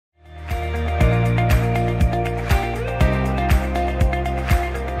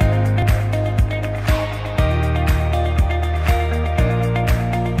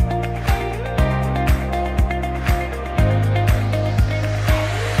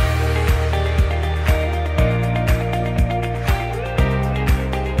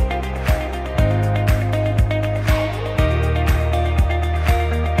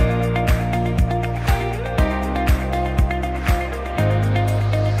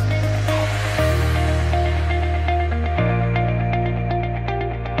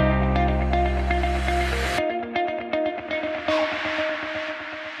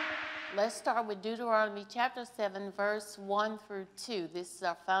Deuteronomy chapter 7, verse 1 through 2. This is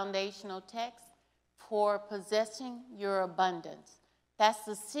our foundational text for possessing your abundance. That's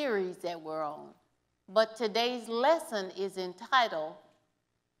the series that we're on. But today's lesson is entitled,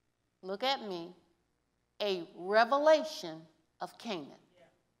 look at me, A Revelation of Canaan.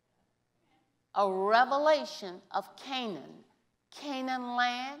 A revelation of Canaan. Canaan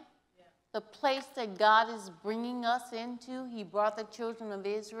land, the place that God is bringing us into. He brought the children of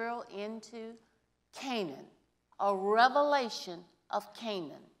Israel into Canaan. A revelation of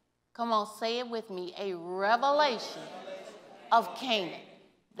Canaan. Come on, say it with me. A revelation of Canaan.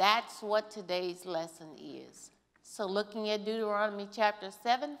 That's what today's lesson is. So looking at Deuteronomy chapter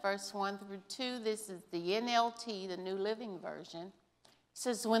 7, verse 1 through 2, this is the NLT, the New Living Version. It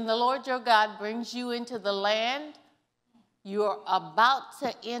says, when the Lord your God brings you into the land you're about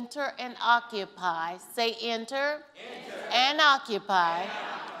to enter and occupy, say enter, and occupy,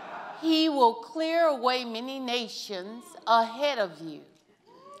 he will clear away many nations ahead of you.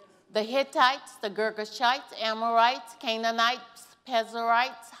 The Hittites, the Girgashites, Amorites, Canaanites,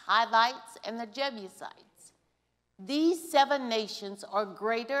 Pezerites, Hivites, and the Jebusites. These 7 nations are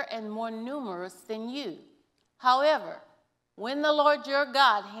greater and more numerous than you. However, when the Lord your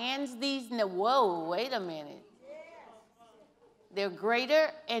God hands these, whoa, wait a minute. They're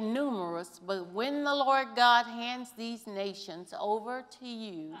greater and numerous, but when the Lord God hands these nations over to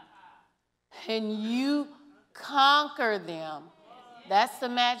you and you conquer them, that's the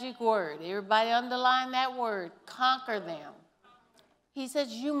magic word. Everybody underline that word, conquer them. He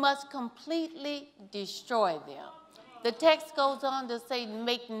says you must completely destroy them. The text goes on to say,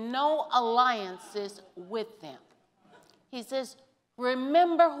 make no alliances with them. He says,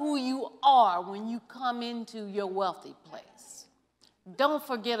 remember who you are when you come into your wealthy place. Don't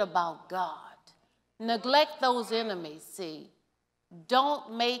forget about God. Neglect those enemies, see.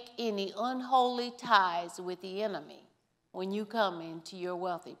 Don't make any unholy ties with the enemy when you come into your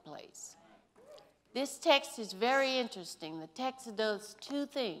wealthy place. This text is very interesting. The text does 2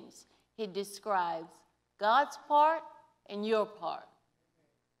 things. It describes God's part and your part.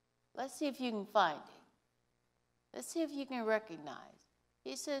 Let's see if you can find it. Let's see if you can recognize.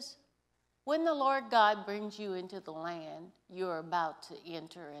 He says, when the Lord God brings you into the land you're about to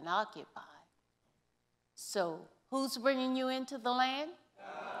enter and occupy. So, who's bringing you into the land?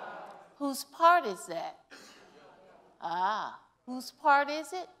 God. Whose part is that? Whose part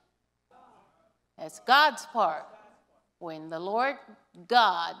is it? That's God's part. When the Lord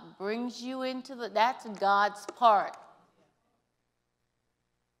God brings you into that's God's part.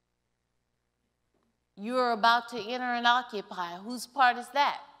 You're about to enter and occupy. Whose part is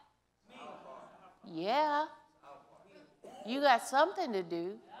that? Yeah. You got something to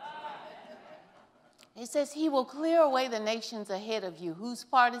do. It says he will clear away the nations ahead of you. Whose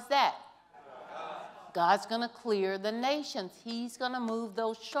part is that? God's going to clear the nations. He's going to move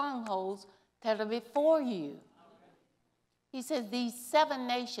those strongholds that are before you. He says these 7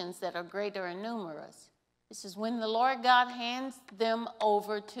 nations that are greater and numerous. It says when the Lord God hands them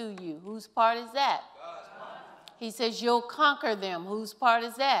over to you. Whose part is that? He says you'll conquer them. Whose part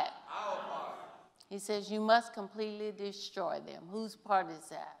is that? Our part. He says you must completely destroy them. Whose part is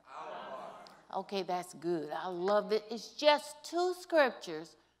that? Our part. Okay, that's good. I love it. It's just 2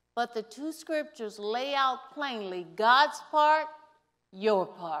 scriptures, but the 2 scriptures lay out plainly God's part, your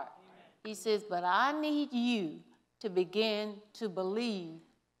part. He says, but I need you to begin to believe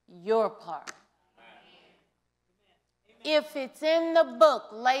your part. If it's in the book,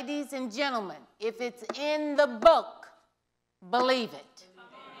 ladies and gentlemen, if it's in the book, believe it.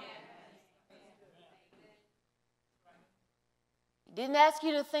 He didn't ask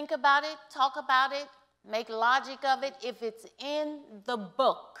you to think about it, talk about it, make logic of it. If it's in the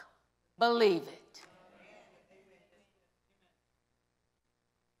book, believe it.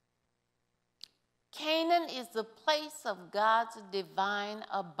 Canaan is the place of God's divine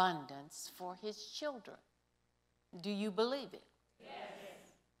abundance for his children. Do you believe it? Yes.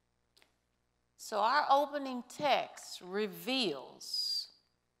 So our opening text reveals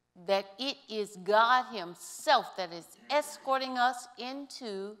that it is God himself that is escorting us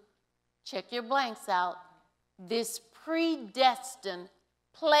into, check your blanks out, this predestined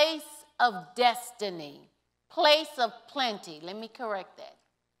place of destiny, place of plenty. Let me correct that.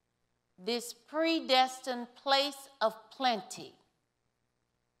 This predestined place of plenty.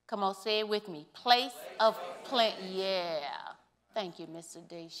 Come on, say it with me. Place of plenty. Yeah. Thank you, Mr.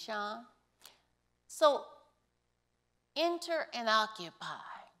 Deshawn. So, enter and occupy.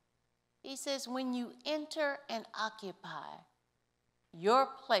 He says, when you enter and occupy your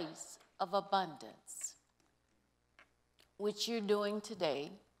place of abundance, which you're doing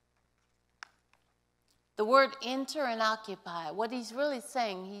today, The word enter and occupy, what he's really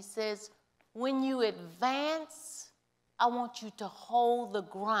saying, he says, when you advance, I want you to hold the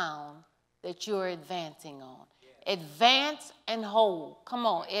ground that you're advancing on. Advance and hold. Come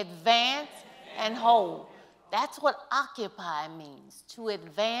on, advance and hold. That's what occupy means, to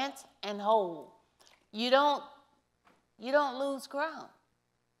advance and hold. You don't lose ground.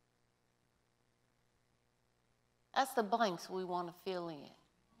 That's the blanks we want to fill in.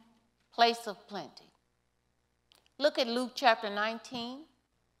 Place of plenty. Look at Luke chapter 19,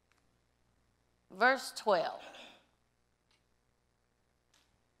 verse 12.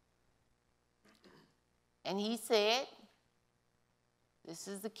 And he said, this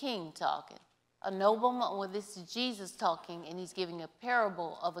is the king talking. A nobleman, well, this is Jesus talking, and he's giving a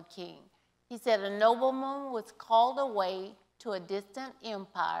parable of a king. He said, a nobleman was called away to a distant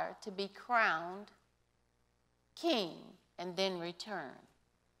empire to be crowned king and then return.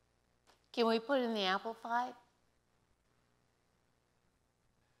 Can we put in the Amplified?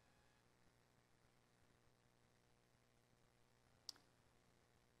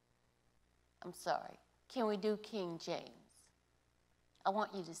 I'm sorry. Can we do King James? I want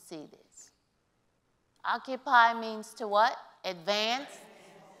you to see this. Occupy means to what? Advance.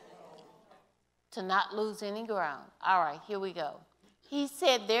 To not lose any ground. All right, here we go. He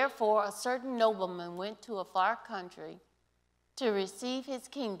said, therefore, a certain nobleman went to a far country to receive his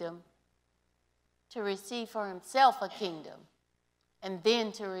kingdom, to receive for himself a kingdom, and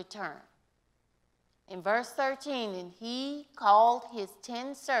then to return. In verse 13, and he called his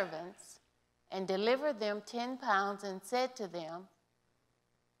 10 servants and delivered them 10 pounds and said to them,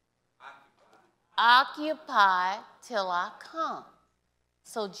 occupy till I come.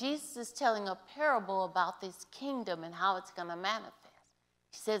 So Jesus is telling a parable about this kingdom and how it's going to manifest.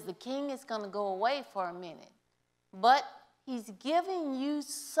 He says the king is going to go away for a minute, but he's giving you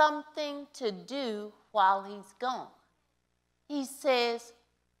something to do while he's gone. He says,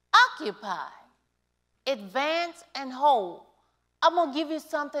 occupy, advance and hold. I'm going to give you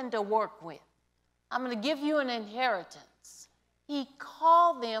something to work with. I'm going to give you an inheritance. He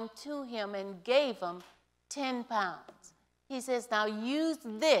called them to him and gave them 10 pounds. He says, now use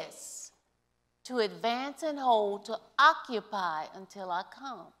this to advance and hold, to occupy until I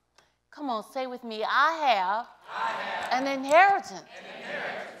come. Come on, say with me, I have an inheritance.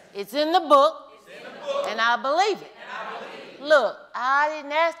 It's in the book, and I believe it. Look, I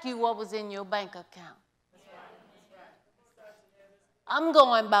didn't ask you what was in your bank account. I'm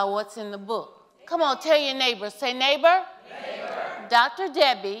going by what's in the book. Come on, tell your neighbor. Say, neighbor, Dr.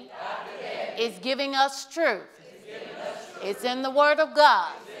 Debbie is giving us truth. It's in the Word of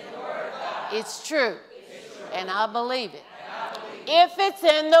God. It's true. And I believe it. If it's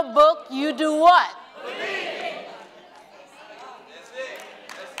in the book, you do what?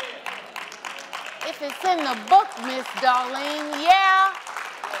 If it's in the book, Miss Darlene, yeah,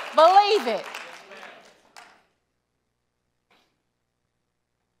 believe it.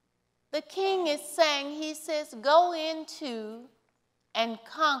 The king is saying, he says, go into and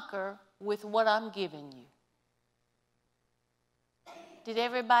conquer with what I'm giving you. Did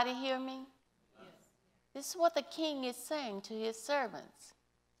everybody hear me? Yes. This is what the king is saying to his servants.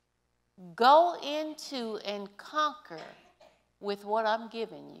 Go into and conquer with what I'm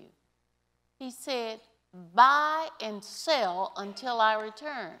giving you. He said, buy and sell until I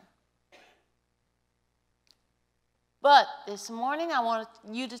return. But this morning, I want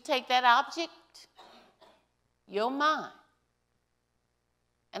you to take that object, your mind,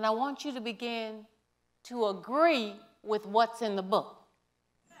 and I want you to begin to agree with what's in the book.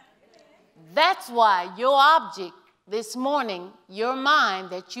 That's why your object this morning, your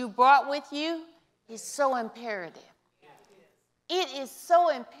mind that you brought with you, is so imperative. It is so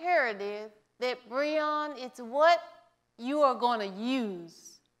imperative that, Breon, it's what you are going to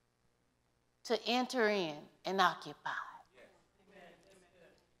use to enter in and occupy.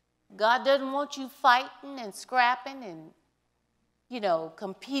 God doesn't want you fighting and scrapping and,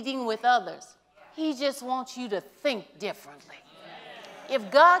 competing with others. He just wants you to think differently. If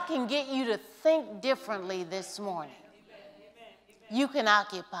God can get you to think differently this morning, you can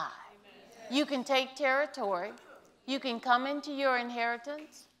occupy. You can take territory. You can come into your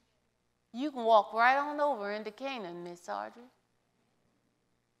inheritance. You can walk right on over into Canaan, Miss Audrey.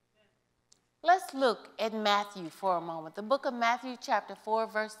 Let's look at Matthew for a moment. The book of Matthew, chapter 4,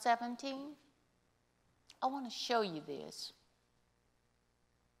 verse 17. I want to show you this.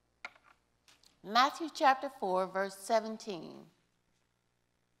 Matthew chapter 4, verse 17.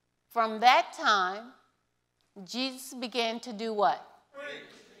 From that time, Jesus began to do what? Preach.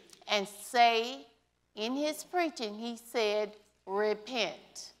 And say, in his preaching, he said,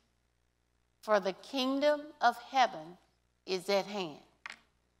 repent. for the kingdom of heaven is at hand.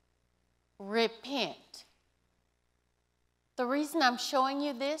 Repent. The reason I'm showing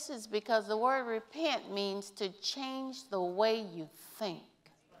you this is because the word repent means to change the way you think.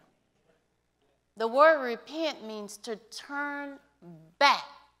 The word repent means to turn back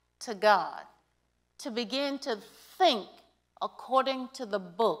to God, to begin to think according to the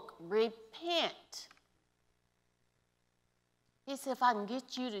book. Repent. He said, if I can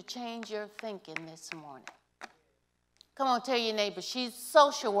get you to change your thinking this morning. Come on, tell your neighbor, she's a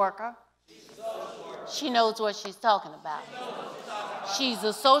social worker. She knows what she's talking about. She's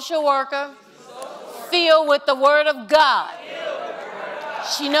a social worker filled with the word of God.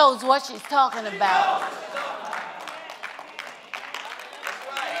 She knows what she's talking about.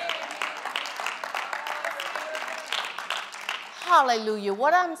 Hallelujah.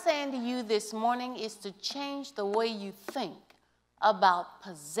 What I'm saying to you this morning is to change the way you think about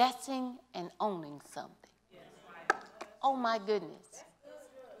possessing and owning something. Oh my goodness.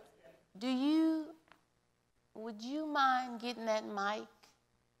 Would you mind getting that mic?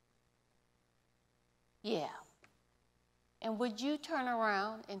 Yeah. And would you turn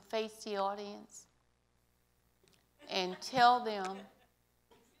around and face the audience and tell them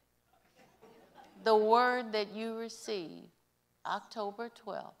the word that you received October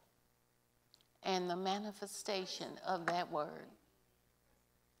 12th and the manifestation of that word?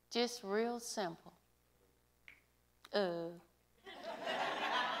 Just real simple. I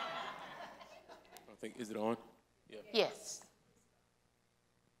think, is it on? Yeah. Yes.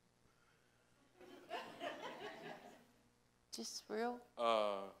 Just real.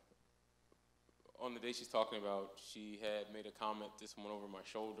 On the day she's talking about, she had made a comment, this one over my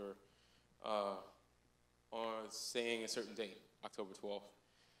shoulder, on saying a certain date, October 12th.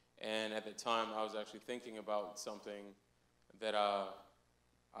 And at the time, I was actually thinking about something that I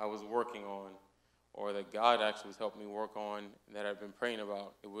was working on, or that God actually was helping me work on, that I've been praying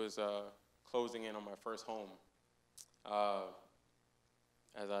about. It was closing in on my first home.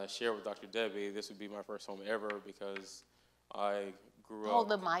 As I shared with Dr. Debbie, this would be my first home ever because I grew up. Hold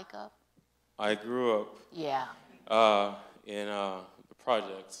the mic up. I grew up. Yeah. In the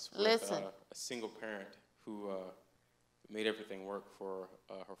projects with Listen. A single parent who made everything work for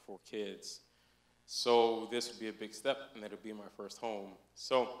her 4 kids. So this would be a big step, and that would be my first home.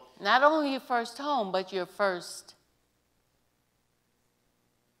 So Not only your first home, but your first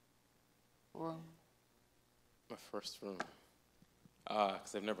room. my first room,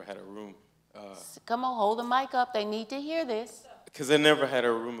 because I've never had a room. Come on, hold the mic up. They need to hear this. Because I never had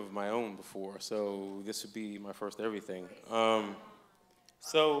a room of my own before, so this would be my first everything.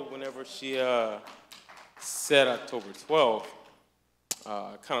 So whenever she said October 12th,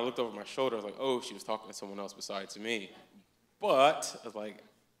 I kind of looked over my shoulder. I was like, oh, she was talking to someone else besides me. But I was like,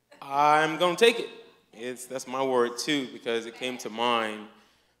 I'm going to take it. That's my word, too, because it came to mind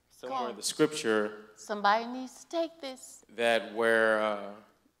somewhere in the scripture. Somebody needs to take this. That where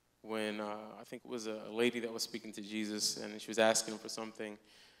when I think it was a lady that was speaking to Jesus, and she was asking him for something,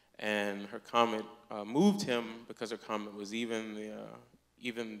 and her comment moved him because her comment was even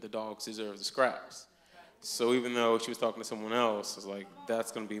the dogs deserve the scraps. So even though she was talking to someone else, I was like,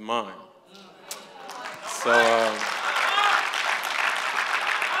 that's going to be mine.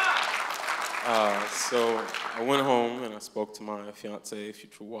 So I went home and I spoke to my fiance,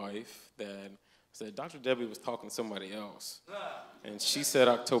 future wife, that I said, Dr. Debbie was talking to somebody else. And she said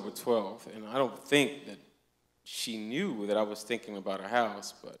October 12th. And I don't think that she knew that I was thinking about a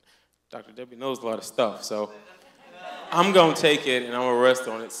house, but Dr. Debbie knows a lot of stuff. So I'm going to take it and I'm going to rest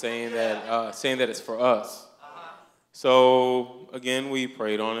on it, saying that it's for us. So again, we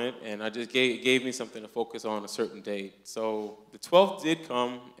prayed on it, and I just gave me something to focus on a certain date. So the 12th did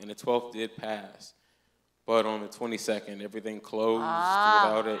come, and the 12th did pass. But on the 22nd, everything closed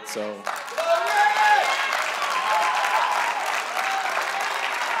without it. So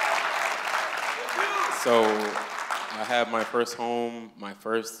I have my first home, my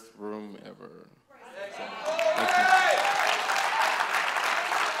first room ever. So, thank you.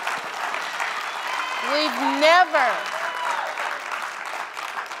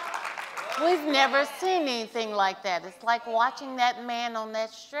 We've never seen anything like that. It's like watching that man on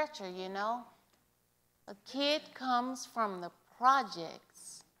that stretcher, you know. A kid comes from the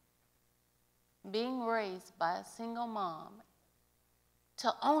projects, being raised by a single mom,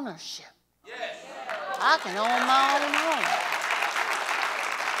 to ownership. Yes. I can own my own home.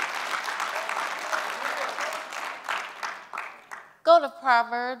 Go to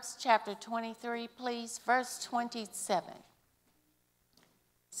Proverbs chapter 23, please, verse 27.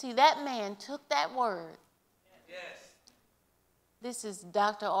 See, that man took that word. Yes. This is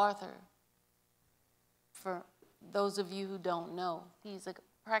Dr. Arthur for those of you who don't know, he's a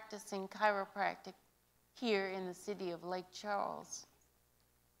practicing chiropractic here in the city of Lake Charles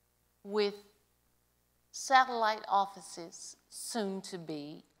with satellite offices soon to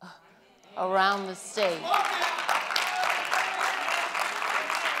be around the state.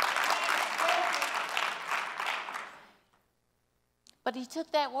 But he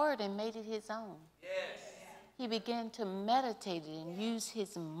took that word and made it his own. Yes. He began to meditate it and use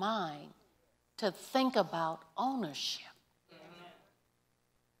his mind to think about ownership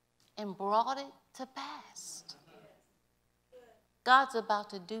and brought it to pass. God's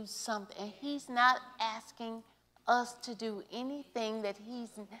about to do something, and he's not asking us to do anything that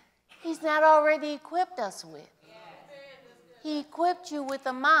he's not already equipped us with. He equipped you with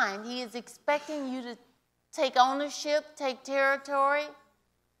a mind. He is expecting you to take ownership, take territory,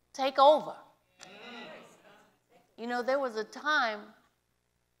 take over. You know, there was a time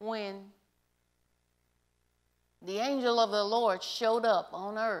when the angel of the Lord showed up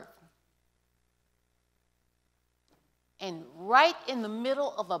on earth. And right in the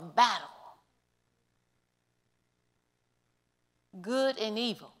middle of a battle, good and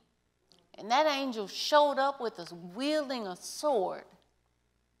evil. And that angel showed up with us wielding a sword.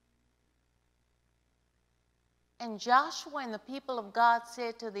 And Joshua and the people of God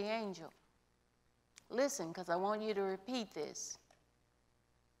said to the angel, listen, because I want you to repeat this.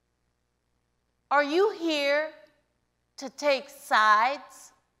 Are you here to take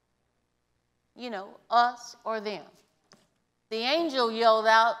sides? You know, us or them? The angel yelled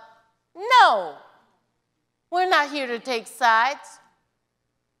out, no, we're not here to take sides.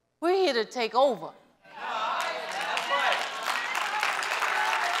 We're here to take over.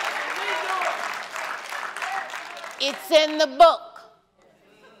 It's in the book.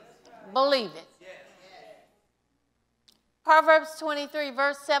 Believe it. Proverbs 23,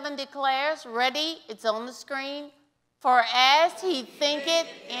 verse 7 declares, ready, it's on the screen, for as he thinketh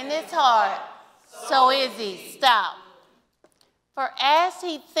in his heart, so is he. Stop. For as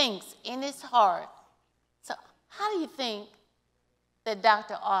he thinks in his heart. So how do you think that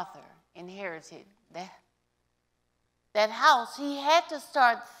Dr. Arthur inherited that house? He had to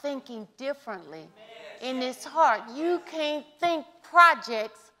start thinking differently in his heart. You can't think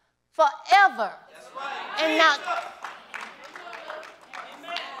projects forever. And not.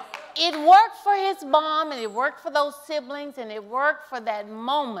 It worked for his mom, and it worked for those siblings, and it worked for that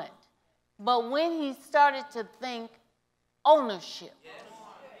moment. But when he started to think ownership,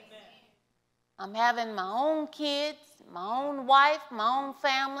 I'm having my own kids, my own wife, my own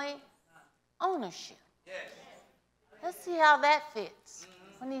family, ownership. Let's see how that fits.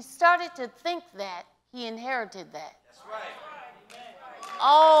 When he started to think that, he inherited that. That's right.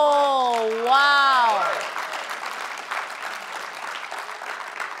 Oh, wow.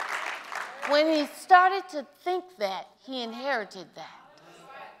 When he started to think that, he inherited that.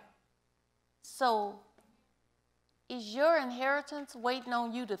 So, is your inheritance waiting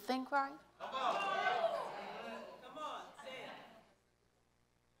on you to think right? Come on. Come on. Say it.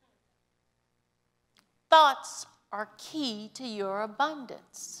 Thoughts are key to your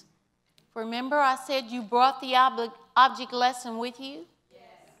abundance. Remember I said you brought the object lesson with you? Yes.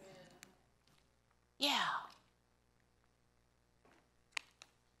 Yeah.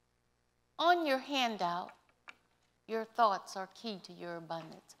 On your handout, your thoughts are key to your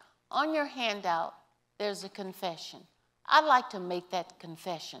abundance. On your handout, there's a confession. I'd like to make that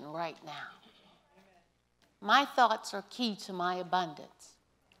confession right now. My thoughts are key to my abundance.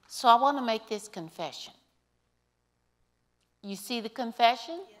 So I want to make this confession. You see the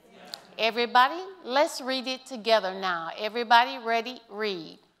confession? Everybody, let's read it together now. Everybody ready?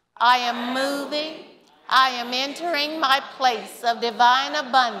 Read. I am moving. I am entering my place of divine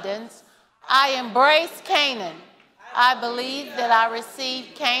abundance. I embrace Canaan. I believe that I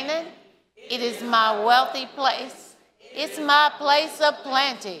receive Canaan. It is my wealthy place. It's my place of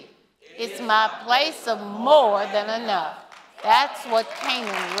plenty. It's my place of more than enough. That's what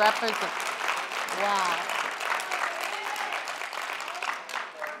Canaan represents. Wow.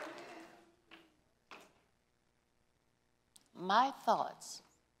 My thoughts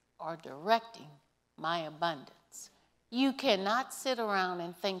are directing my abundance. You cannot sit around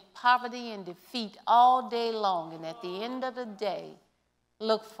and think poverty and defeat all day long, and at the end of the day,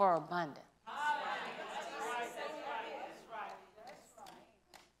 look for abundance.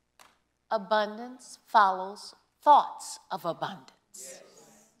 Abundance follows thoughts of abundance.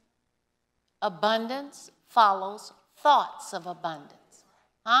 Abundance follows thoughts of abundance.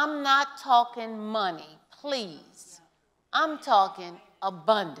 I'm not talking money, please. I'm talking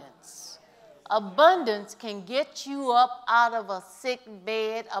abundance. Abundance can get you up out of a sick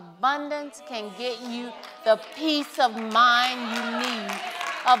bed. Abundance can get you the peace of mind you need.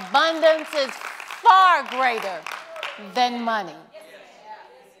 Abundance is far greater than money.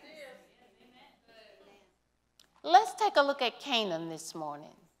 Let's take a look at Canaan this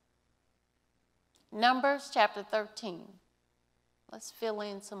morning. Numbers chapter 13. Let's fill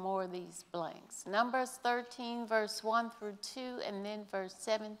in some more of these blanks. Numbers 13, verse 1 through 2, and then verse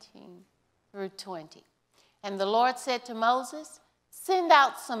 17 through 20. And the Lord said to Moses, send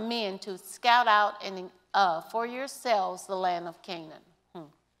out some men to scout out for yourselves the land of Canaan.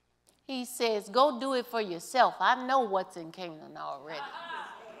 He says, go do it for yourself. I know what's in Canaan already.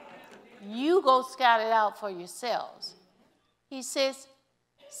 You go scout it out for yourselves. He says,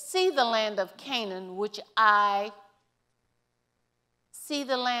 see the land of Canaan, which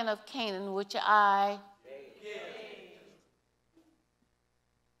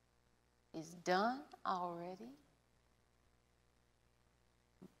is done already.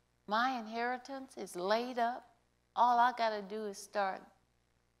 My inheritance is laid up. All I got to do is start.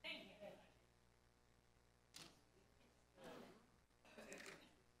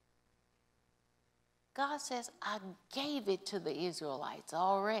 God says, I gave it to the Israelites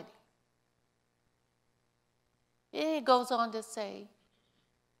already. Then it goes on to say,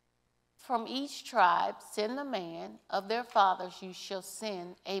 from each tribe send a man of their fathers. You shall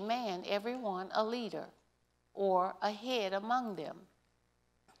send a man, every one a leader or a head among them.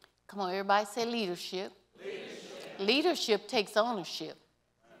 Come on, everybody say leadership. Leadership takes ownership.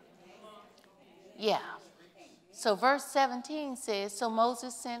 Yeah. So verse 17 says, so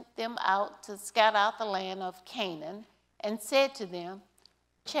Moses sent them out to scout out the land of Canaan and said to them,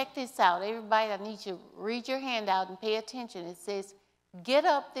 check this out. Everybody, I need you to read your handout and pay attention. It says, get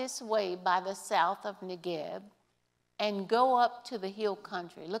up this way by the south of Negeb and go up to the hill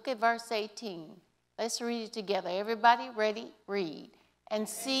country. Look at verse 18. Let's read it together. Everybody ready? Read. And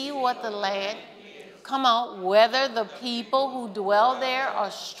see what the land, come on, whether the people who dwell there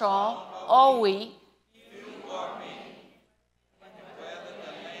are strong or weak.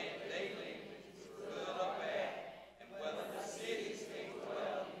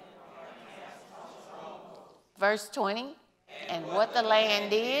 Verse 20, and what the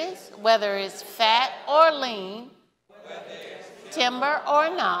land is, whether it's fat or lean, timber or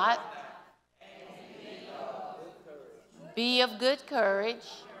not, be of good courage,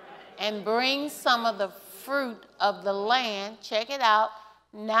 and bring some of the fruit of the land. Check it out.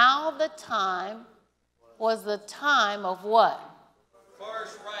 Now the time was the time of what?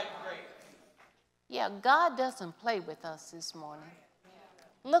 First ripe grapes. Yeah, God doesn't play with us this morning.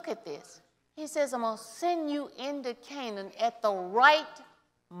 Look at this. He says, I'm going to send you into Canaan at the right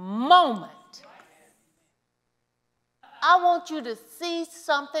moment. I want you to see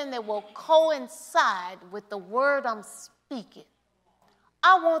something that will coincide with the word I'm speaking.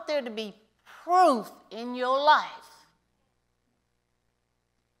 I want there to be proof in your life.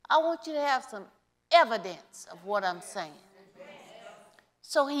 I want you to have some evidence of what I'm saying.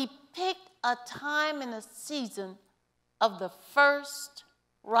 So he picked a time and a season of the first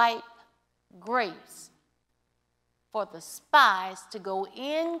ripe grapes for the spies to go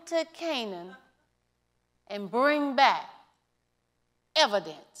into Canaan and bring back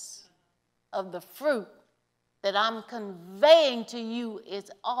evidence of the fruit that I'm conveying to you is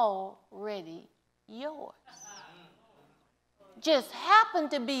already yours. Just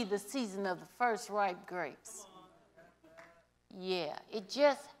happened to be the season of the first ripe grapes. Yeah, it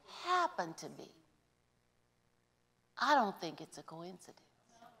just happened to be. I don't think it's a coincidence.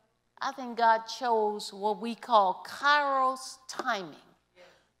 I think God chose what we call Kairos timing.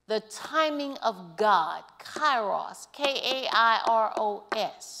 The timing of God, Kairos,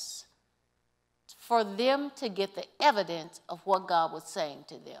 Kairos, for them to get the evidence of what God was saying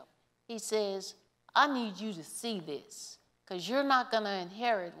to them. He says, I need you to see this, because you're not going to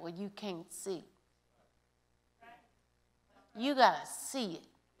inherit what you can't see. You got to see it.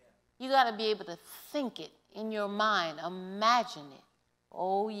 You got to be able to think it in your mind, imagine it.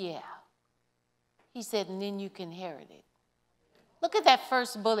 Oh, yeah. He said, and then you can inherit it. Look at that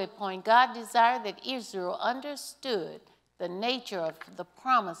first bullet point. God desired that Israel understood the nature of the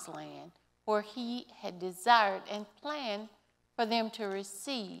promised land where he had desired and planned for them to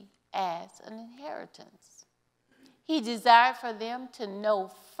receive as an inheritance. He desired for them to know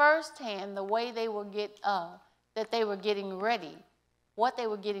firsthand the way they were that they were getting ready, what they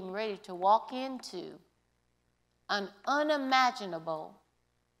were getting ready to walk into, an unimaginable,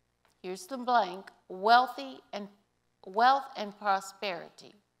 here's the blank, wealth and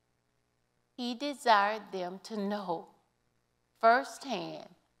prosperity. He desired them to know firsthand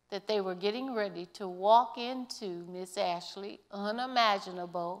that they were getting ready to walk into, Miss Ashley,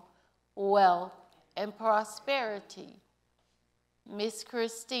 unimaginable wealth and prosperity. Miss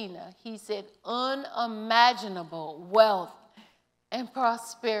Christina, he said unimaginable wealth and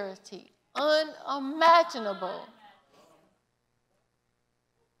prosperity. Unimaginable.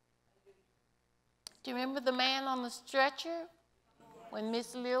 Do you remember the man on the stretcher when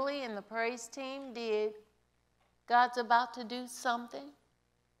Miss Lily and the praise team did God's About to Do Something?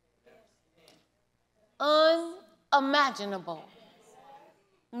 Unimaginable.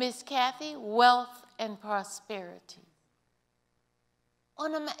 Miss Kathy, wealth and prosperity.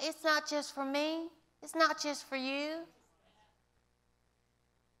 It's not just for me. It's not just for you.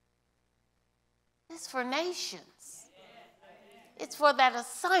 It's for nations. It's for that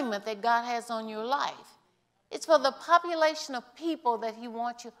assignment that God has on your life. It's for the population of people that he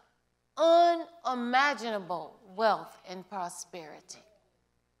wants you. Unimaginable wealth and prosperity.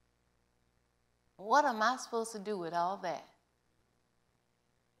 What am I supposed to do with all that?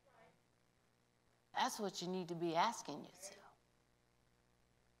 That's what you need to be asking yourself.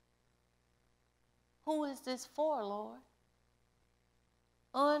 Who is this for, Lord?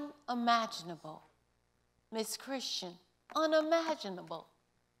 Unimaginable. Miss Christian, unimaginable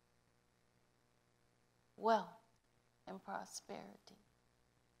wealth and prosperity.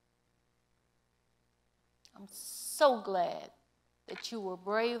 I'm so glad that you were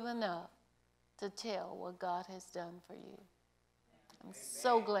brave enough to tell what God has done for you. I'm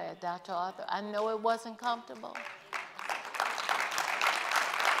so glad, Dr. Arthur. I know it wasn't comfortable.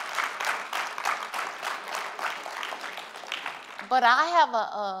 But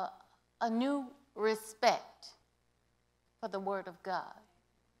I have a new respect for the Word of God.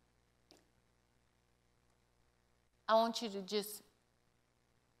 I want you to just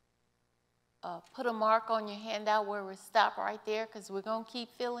put a mark on your handout where we stop right there, because we're going to keep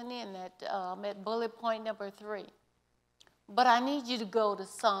filling in that at bullet point number 3. But I need you to go to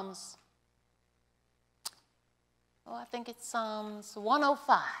Psalms, I think it's Psalms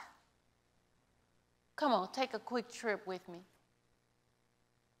 105. Come on, take a quick trip with me.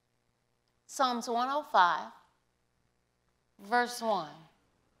 Psalms 105, verse 1.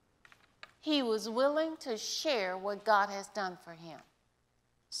 He was willing to share what God has done for him.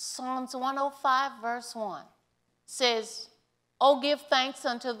 Psalms 105, verse 1 says, "Oh, give thanks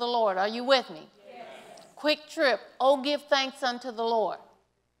unto the Lord." Are you with me? Yes. Quick trip. Oh, give thanks unto the Lord.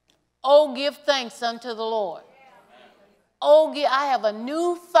 Oh, give thanks unto the Lord. Oh, I have a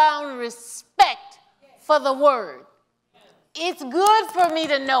newfound respect for the Word. It's good for me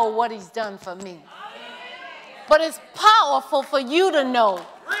to know what he's done for me. But it's powerful for you to know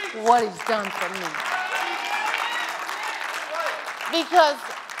what he's done for me. Because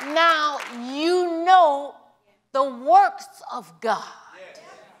now you know the works of God.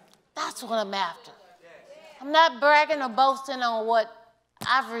 That's what I'm after. I'm not bragging or boasting on what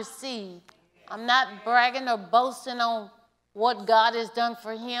I've received. I'm not bragging or boasting on what God has done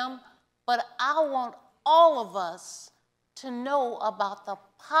for him. But I want all of us to know about the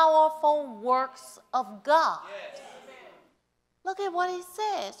powerful works of God. Yes. Look at what he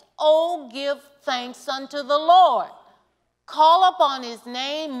says. Oh, give thanks unto the Lord. Call upon his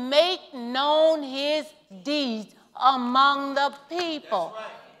name. Make known his deeds among the people.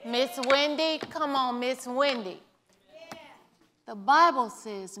 Right. Miss Wendy, come on, Miss Wendy. Yeah. The Bible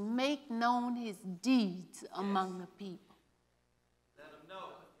says, make known his deeds among the people.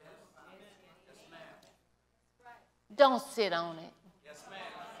 Don't sit on it. Yes, ma'am.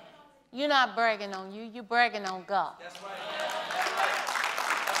 You're not bragging on you. You're bragging on God. That's right. That's right.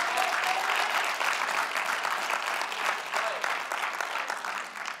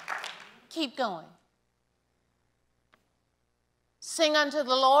 Keep going. Sing unto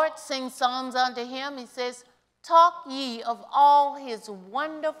the Lord. Sing psalms unto him. He says, talk ye of all his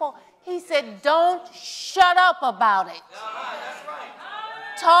wonderful. He said, don't shut up about it. That's right.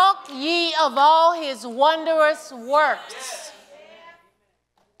 Talk ye of all his wondrous works.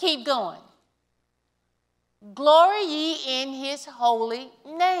 Keep going. Glory ye in his holy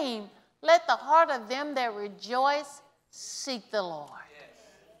name. Let the heart of them that rejoice seek the Lord.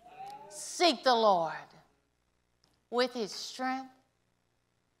 Seek the Lord with his strength.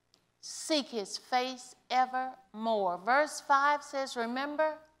 Seek his face evermore. Verse 5 says,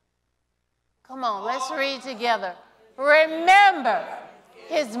 remember. Come on, let's read together. Remember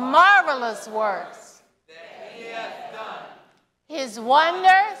his marvelous works that he has done, his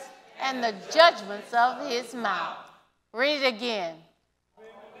wonders and the judgments of his mouth. Read it again.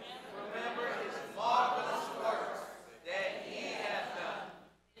 Remember his marvelous works that he has done,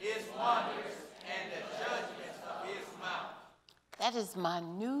 his wonders and the judgments of his mouth. That That is my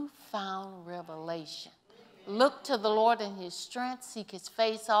newfound revelation. Look to the Lord in his strength. Seek his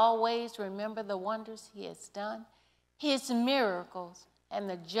face always. Remember the wonders he has done, his miracles, and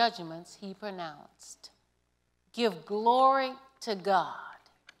the judgments he pronounced. Give glory to God.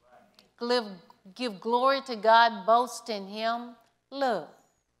 Give glory to God. Boast in him. Look,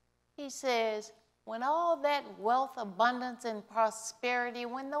 he says, when all that wealth, abundance, and prosperity,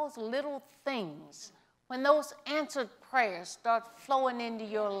 when those little things, when those answered prayers start flowing into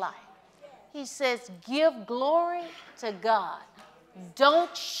your life, he says, give glory to God.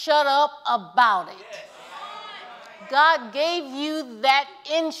 Don't shut up about it. God gave you that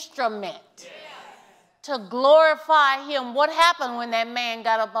instrument to glorify him. What happened when that man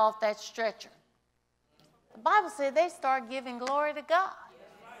got up off that stretcher? The Bible said they started giving glory to God.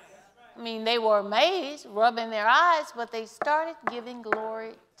 I mean, they were amazed, rubbing their eyes, but they started giving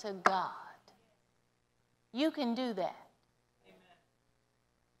glory to God. You can do that.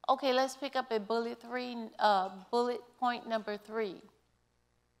 Okay, let's pick up at bullet point number 3.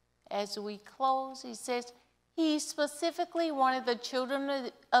 As we close, he says, he specifically wanted the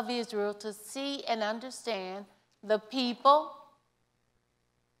children of Israel to see and understand the people,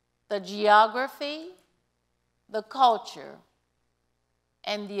 the geography, the culture,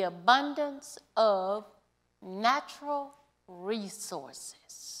 and the abundance of natural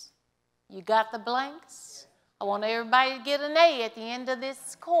resources. You got the blanks? I want everybody to get an A at the end of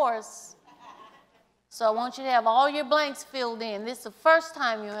this course. So I want you to have all your blanks filled in. This is the first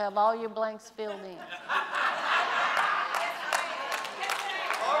time you'll have all your blanks filled in.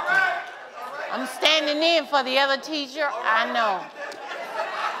 I'm standing in for the other teacher, I know.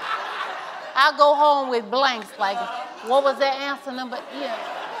 I'll go home with blanks like, what was that answer number? Yeah.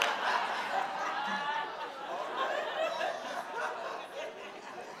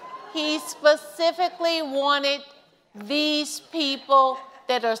 He specifically wanted these people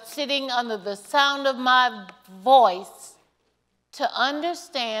that are sitting under the sound of my voice to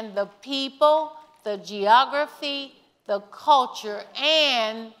understand the people, the geography, the culture,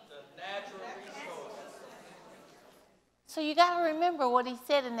 and the natural resources. So you got to remember what he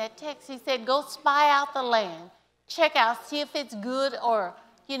said in that text. He said, go spy out the land. Check out, see if it's good or,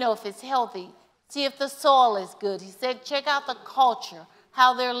 if it's healthy. See if the soil is good. He said, check out the culture,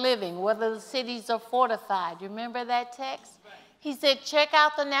 how they're living, whether the cities are fortified. You remember that text? He said, check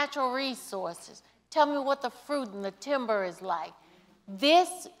out the natural resources. Tell me what the fruit and the timber is like.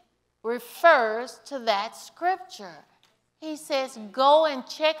 This refers to that scripture. He says, go and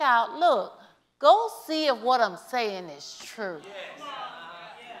check out, look, go see if what I'm saying is true. Yes.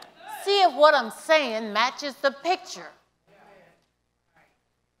 See if what I'm saying matches the picture.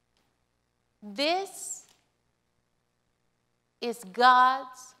 This is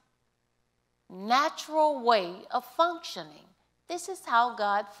God's natural way of functioning. This is how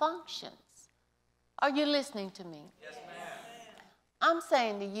God functions. Are you listening to me? Yes, ma'am. I'm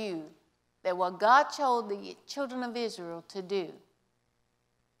saying to you that what God told the children of Israel to do,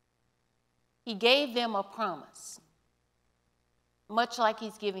 he gave them a promise, much like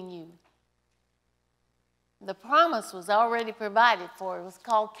he's giving you. The promise was already provided for. It was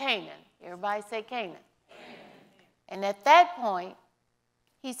called Canaan. Everybody say Canaan. And at that point,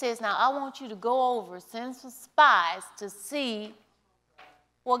 he says, now I want you to go over, send some spies to see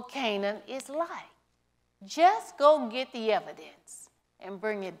what Canaan is like. Just go get the evidence and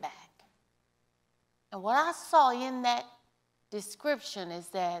bring it back. And what I saw in that description is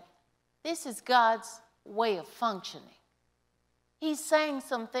that this is God's way of functioning. He's saying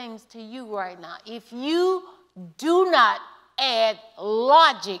some things to you right now. If you do not add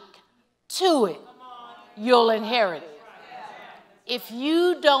logic to it, you'll inherit it. If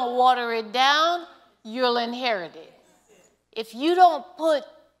you don't water it down, you'll inherit it. If you don't put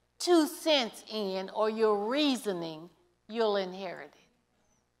 2 cents in or your reasoning, you'll inherit it.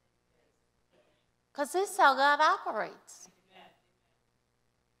 Because this is how God operates.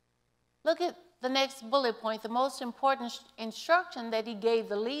 Look at the next bullet point, the most important instruction that he gave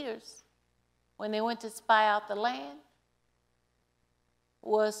the leaders when they went to spy out the land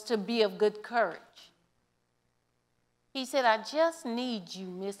was to be of good courage. He said, I just need you,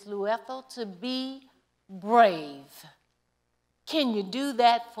 Miss Lou Ethel, to be brave. Can you do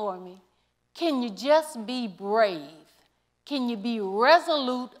that for me? Can you just be brave? Can you be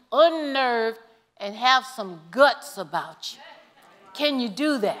resolute, unnerved, and have some guts about you? Can you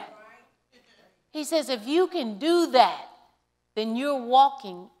do that? He says, if you can do that, then you're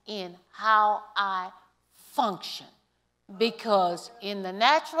walking in how I function. Because in the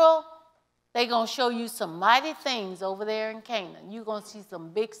natural, they're going to show you some mighty things over there in Canaan. You're going to see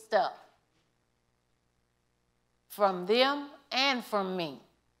some big stuff. from them and from me.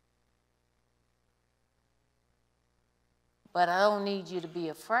 But I don't need you to be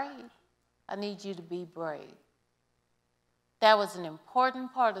afraid. I need you to be brave. That was an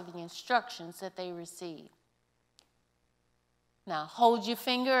important part of the instructions that they received. Now, hold your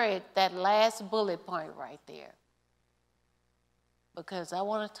finger at that last bullet point right there, because I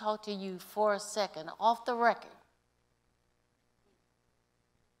want to talk to you for a second off the record.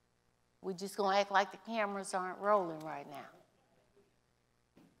 We're just going to act like the cameras aren't rolling right now.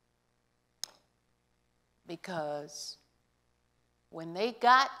 Because when they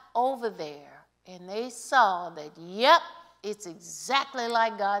got over there and they saw that, yep, it's exactly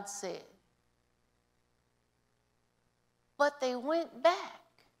like God said, but they went back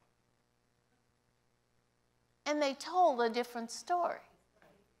and they told a different story.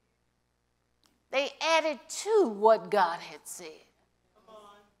 They added to what God had said.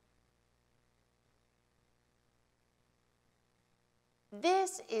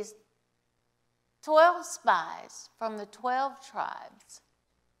 This is 12 spies from the 12 tribes.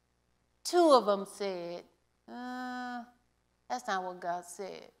 2 of them said, that's not what God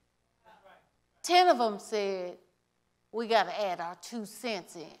said. 10 of them said, we got to add our 2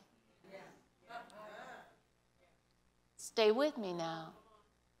 cents in. Stay with me now.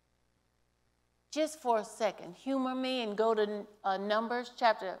 Just for a second, humor me and go to Numbers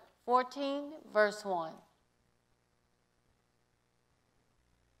chapter 14, verse 1.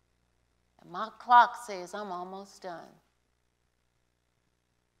 And my clock says I'm almost done.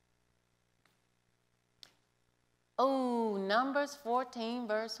 Oh, Numbers 14,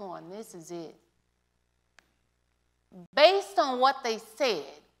 verse 1. This is it. Based on what they said,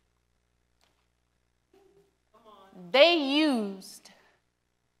 they used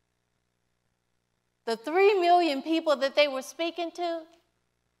the 3 million people that they were speaking to,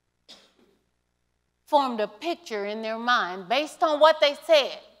 formed a picture in their mind based on what they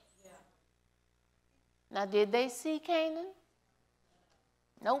said. Now, did they see Canaan?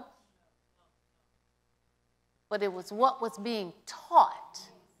 Nope. But it was what was being taught,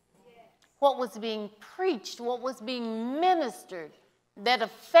 what was being preached, what was being ministered that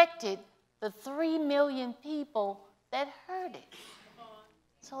affected the 3 million people that heard it.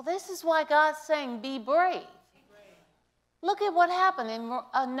 So this is why God's saying, be brave. Look at what happened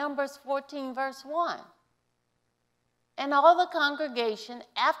in Numbers 14, verse 1. And all the congregation,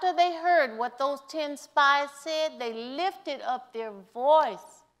 after they heard what those 10 spies said, they lifted up their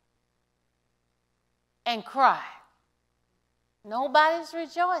voice and cried. Nobody's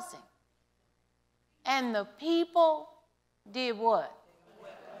rejoicing. And the people did what?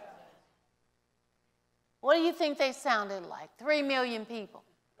 What do you think they sounded like? 3 million people.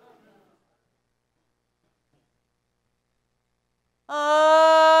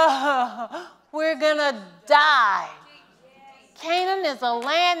 We're going to die. Canaan is a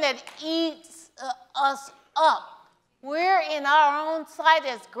land that eats us up. We're in our own sight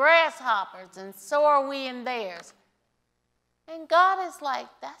as grasshoppers, and so are we in theirs. And God is like,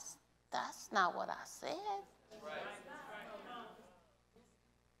 that's not what I said.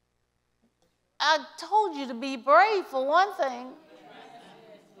 I told you to be brave for one thing.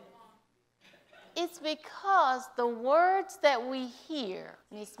 It's because the words that we hear,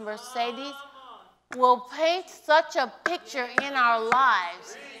 Miss Mercedes, will paint such a picture in our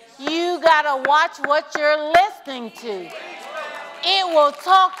lives. You got to watch what you're listening to. It will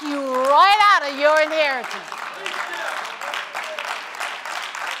talk you right out of your inheritance.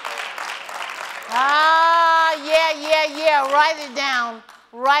 Yeah. Write it down.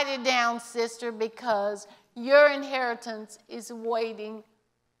 Write it down, sister, because your inheritance is waiting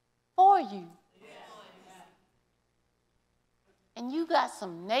for you. And you got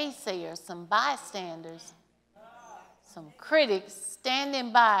some naysayers, some bystanders, some critics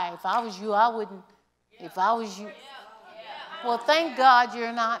standing by. If I was you, I wouldn't. If I was you. Well, thank God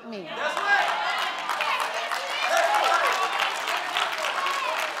you're not me.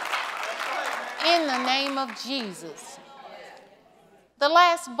 In the name of Jesus. The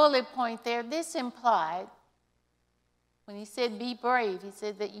last bullet point there, this implied, when he said be brave, he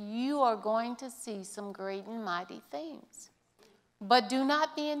said that you are going to see some great and mighty things. But do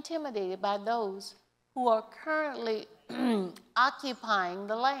not be intimidated by those who are currently occupying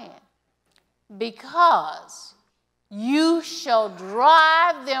the land, because you shall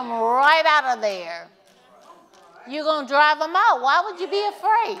drive them right out of there. You're going to drive them out. Why would you be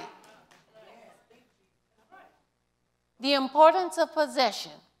afraid? The importance of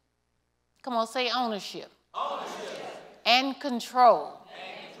possession. Come on, say ownership. And control.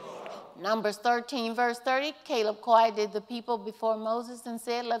 Numbers 13, verse 30, Caleb quieted the people before Moses and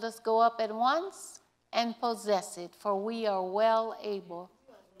said, let us go up at once and possess it, for we are well able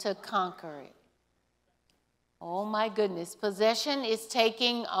to conquer it. Oh my goodness. Possession is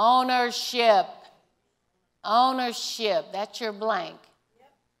taking ownership. Ownership. That's your blank.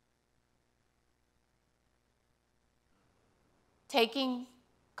 Taking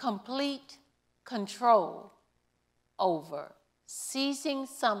complete control over. Seizing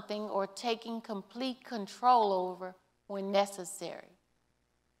something or taking complete control over when necessary.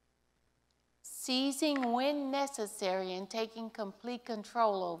 Seizing when necessary and taking complete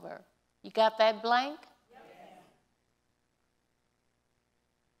control over. You got that blank?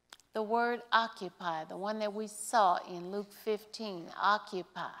 The word occupy, the one that we saw in Luke 15,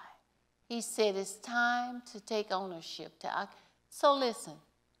 occupy. He said it's time to take ownership. So listen,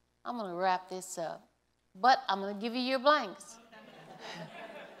 I'm going to wrap this up, but I'm going to give you your blanks.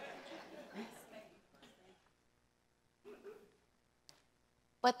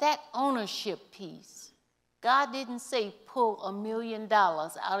 But that ownership piece, God didn't say pull $1 million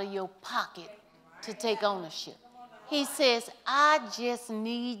out of your pocket to take ownership. He says, I just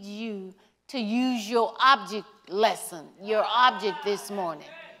need you to use your object lesson, your object this morning.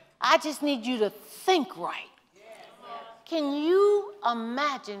 I just need you to think right. Can you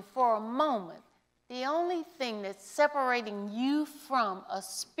imagine for a moment the only thing that's separating you from a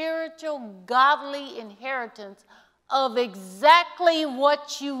spiritual, godly inheritance of exactly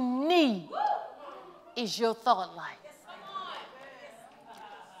what you need is your thought life?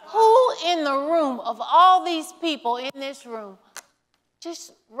 Who in the room, of all these people in this room,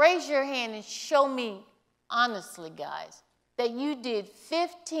 just raise your hand and show me, honestly, guys, that you did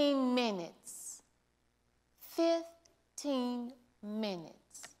 15 minutes. 15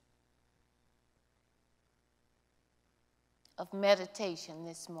 minutes of meditation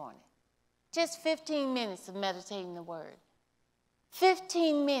this morning. Just 15 minutes of meditating the word.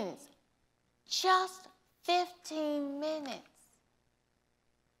 15 minutes. Just 15 minutes.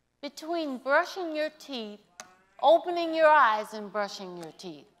 Between brushing your teeth, opening your eyes and brushing your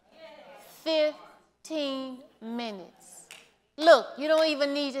teeth. 15 minutes. Look, you don't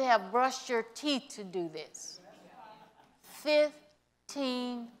even need to have brushed your teeth to do this.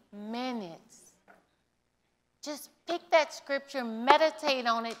 15 minutes. Just pick that scripture, meditate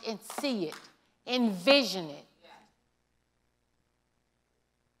on it, and see it. Envision it.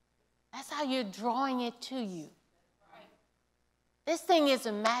 That's how you're drawing it to you. This thing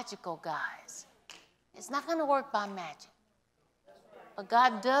isn't magical, guys. It's not going to work by magic. But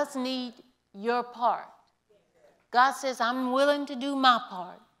God does need your part. God says, I'm willing to do my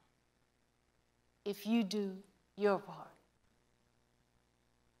part if you do your part.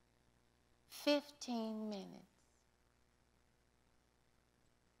 15 minutes.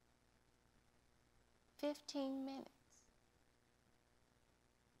 15 minutes.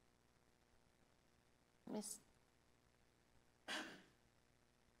 Miss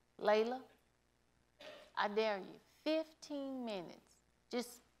Layla, I dare you, 15 minutes, just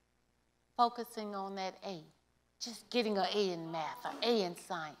focusing on that A, just getting an A in math, an A in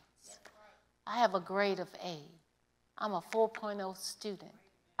science. I have a grade of A. I'm a 4.0 student.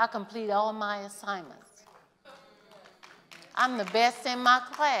 I complete all my assignments. I'm the best in my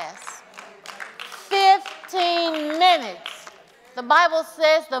class. 15 minutes. The Bible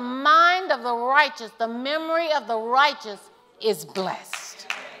says the mind of the righteous, the memory of the righteous is blessed.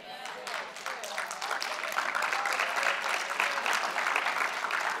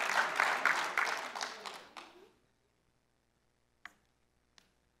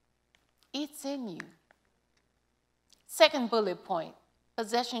 It's in you. Second bullet point,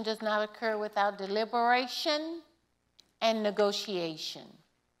 possession does not occur without deliberation and negotiation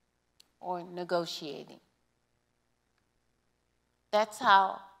or negotiating. That's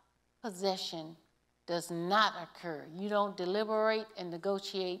how possession does not occur. You don't deliberate and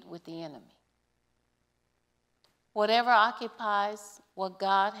negotiate with the enemy. Whatever occupies what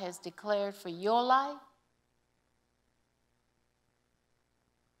God has declared for your life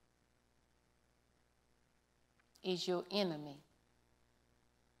is your enemy.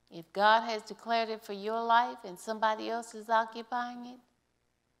 If God has declared it for your life and somebody else is occupying it,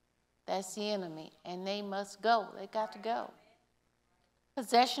 that's the enemy, and they must go. They got to go.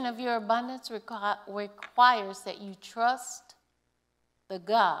 Possession of your abundance requires that you trust the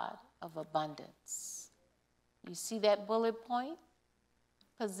God of abundance. You see that bullet point?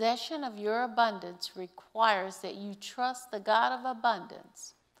 Possession of your abundance requires that you trust the God of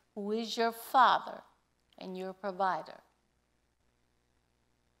abundance, who is your Father and your provider.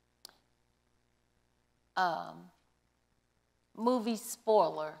 Movie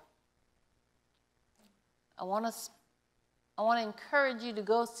spoiler. I want to encourage you to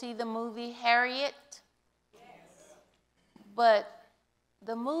go see the movie Harriet. But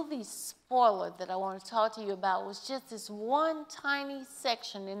the movie spoiler that I want to talk to you about was just this one tiny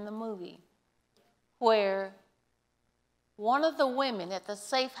section in the movie where one of the women at the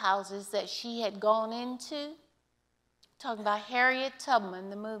safe houses that she had gone into, talking about Harriet Tubman,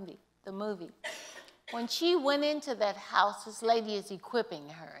 the movie. When she went into that house, this lady is equipping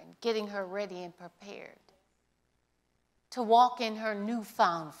her and getting her ready and prepared to walk in her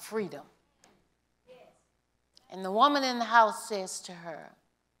newfound freedom. And the woman in the house says to her,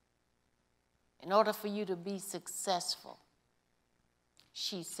 in order for you to be successful,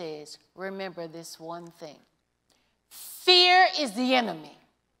 she says, remember this one thing. Fear is the enemy.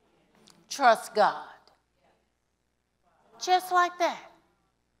 Trust God. Just like that.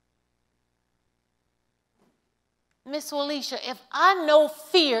 Miss Walisha, if I know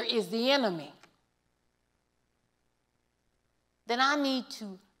fear is the enemy, then I need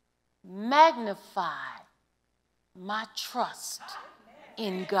to magnify my trust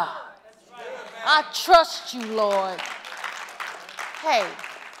in God. I trust you, Lord. Hey,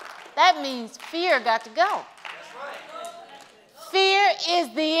 that means fear got to go. Fear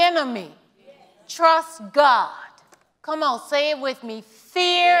is the enemy. Trust God. Come on, say it with me.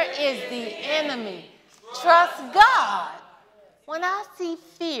 Fear is the enemy. Trust God. When I see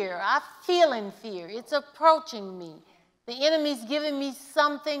fear, I'm feeling fear. It's approaching me. The enemy's giving me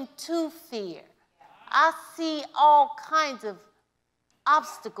something to fear. I see all kinds of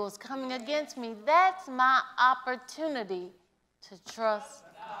obstacles coming against me. That's my opportunity to trust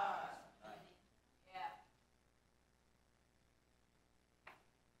God.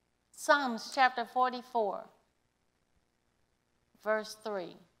 Psalms chapter 44, verse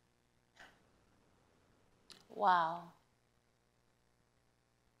 3. Wow.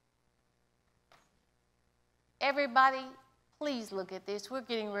 Everybody, please look at this. We're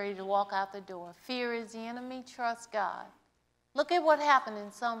getting ready to walk out the door. Fear is the enemy. Trust God. Look at what happened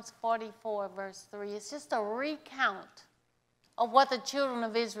in Psalms 44, verse 3. It's just a recount of what the children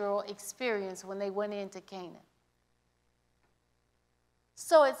of Israel experienced when they went into Canaan.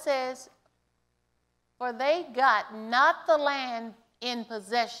 So it says, for they got not the land in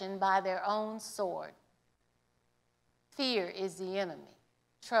possession by their own sword. Fear is the enemy.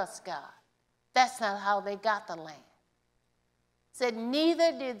 Trust God. That's not how they got the land. It said,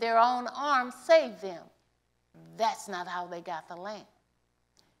 neither did their own arm save them. That's not how they got the land.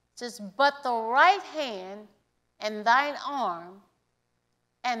 It says, but the right hand and thine arm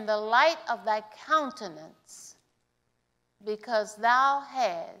and the light of thy countenance, because thou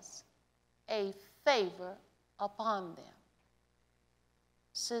hast a favor upon them.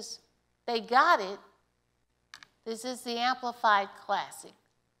 It says, they got it. This is the Amplified Classic.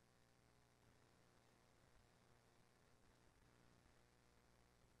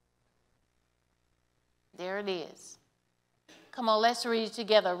 There it is. Come on, let's read it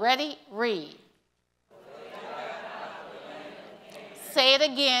together. Ready? Read. Say it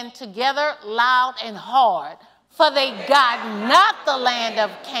again together, loud and hard. For they got not the land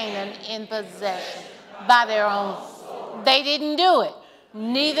of Canaan in possession by their own. They didn't do it.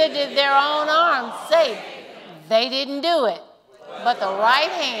 Neither did their own arm save. They didn't do it. But the right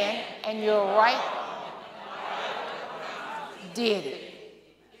hand and your right did it.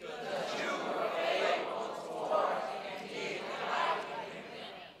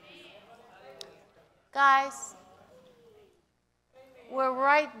 Guys, we're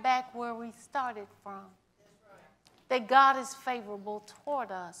right back where we started from. That God is favorable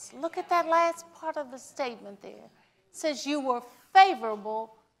toward us. Look at that last part of the statement there. It says you were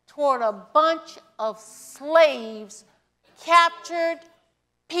favorable toward a bunch of slaves, captured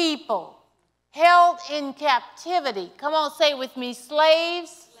people, held in captivity. Come on, say it with me.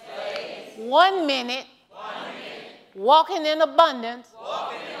 Slaves. 1 minute. Walking in abundance.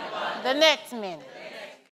 The next minute.